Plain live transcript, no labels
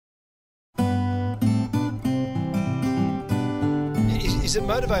Is it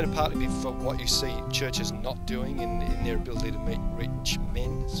motivated partly for what you see churches not doing in their ability to reach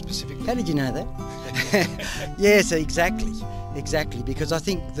men specifically? How did you know that? Yes, exactly, because I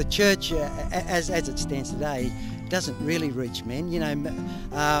think the church, as it stands today, doesn't really reach men. You know,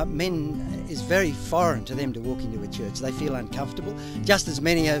 men is very foreign to them to walk into a church. They feel uncomfortable, just as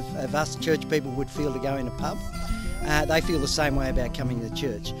many of us church people would feel to go in a pub. They feel the same way about coming to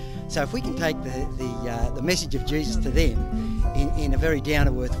church. So if we can take the message of Jesus to them in a very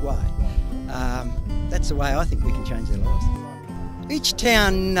down-to-earth way, that's the way I think we can change their lives. Each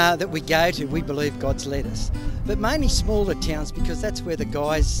town that we go to, we believe God's led us, but mainly smaller towns, because that's where the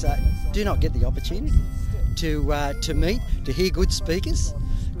guys do not get the opportunity to meet, to hear good speakers,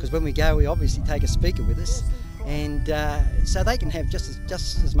 because when we go we obviously take a speaker with us, and so they can have just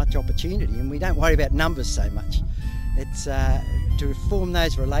as much opportunity, and we don't worry about numbers so much. It's to form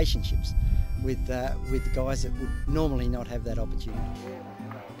those relationships with the guys that would normally not have that opportunity.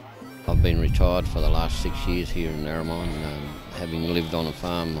 I've been retired for the last 6 years here in Narromine, having lived on a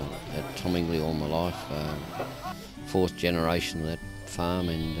farm at Tomingley all my life, fourth generation of that farm,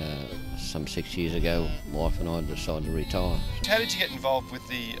 and some 6 years ago, wife and I decided to retire. How did you get involved with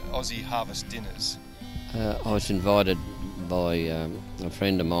the Aussie Harvest dinners? I was invited by a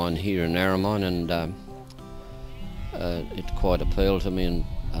friend of mine here in Narromine, and it quite appealed to me, and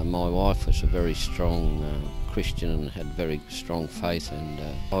my wife was a very strong Christian and had very strong faith, and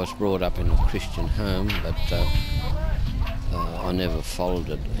I was brought up in a Christian home, but I never followed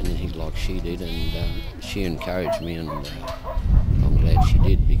it anything like she did, and she encouraged me, and I'm glad she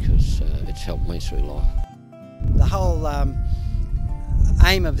did, because it's helped me through life. The whole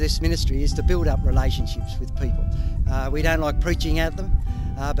aim of this ministry is to build up relationships with people. We don't like preaching at them,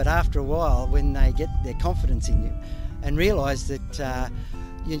 but after a while, when they get their confidence in you and realise that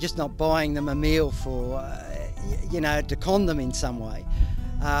you're just not buying them a meal for, to con them in some way,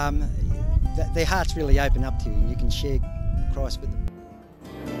 their hearts really open up to you, and you can share Christ with them.